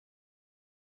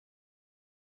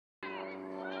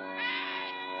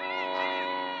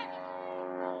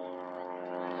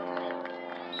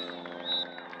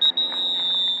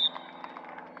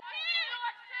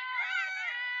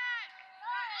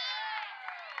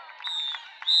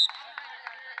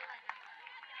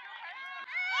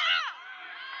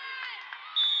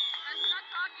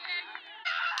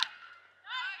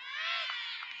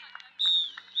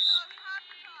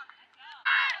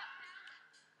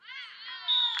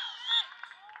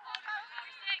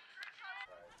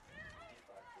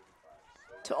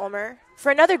to Ulmer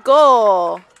for another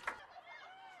goal.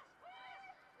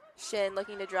 Shin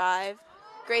looking to drive.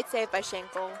 Great save by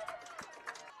Schenkel.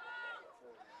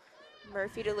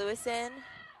 Murphy to Lewison.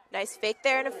 Nice fake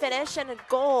there and a finish and a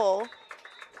goal.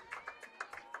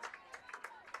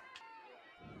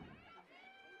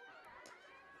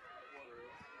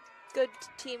 Good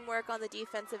teamwork on the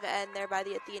defensive end there by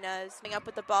the Athenas. Coming up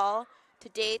with the ball to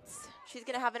Dates. She's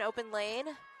going to have an open lane.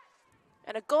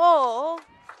 And a goal.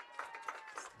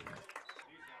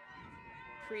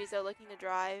 Prizo looking to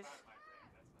drive.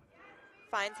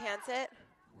 Finds Hansett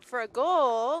for a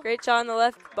goal. Great shot in the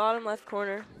left, bottom left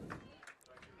corner.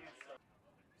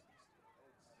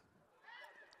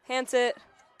 Hansett,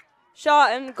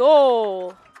 shot and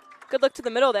goal. Good look to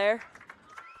the middle there.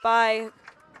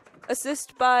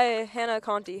 Assist by Hannah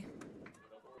Conti.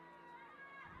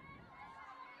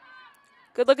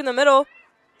 Good look in the middle.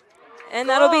 And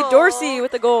goal. That'll be Dorsey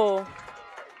with the goal.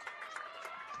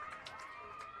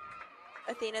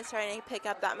 Athena's trying to pick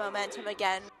up that momentum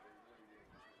again.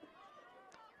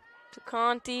 To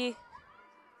Conti.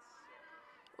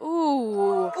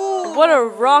 Ooh. What a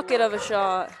rocket of a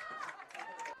shot.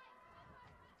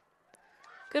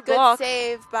 Good block. Good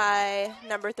save by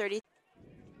number 30.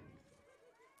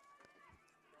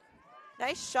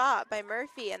 Nice shot by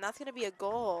Murphy, and that's going to be a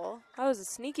goal. That was a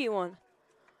sneaky one.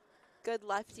 Good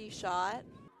lefty shot.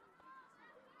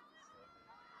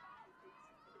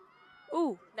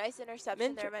 Ooh. Nice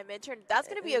interception there by Minturn. That's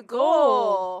going to be a goal.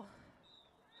 goal.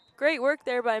 Great work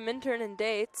there by Minturn and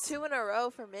Dates. 2 in a row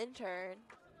for Minturn.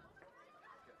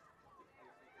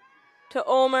 To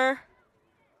Ulmer.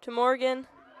 To Morgan.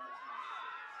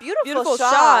 Beautiful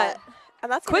shot.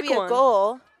 And that's going to be a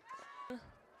goal.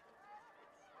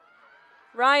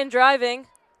 Ryan driving.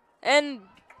 And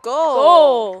goal.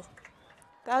 Goal.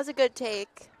 That was a good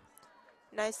take.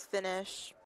 Nice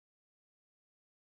finish.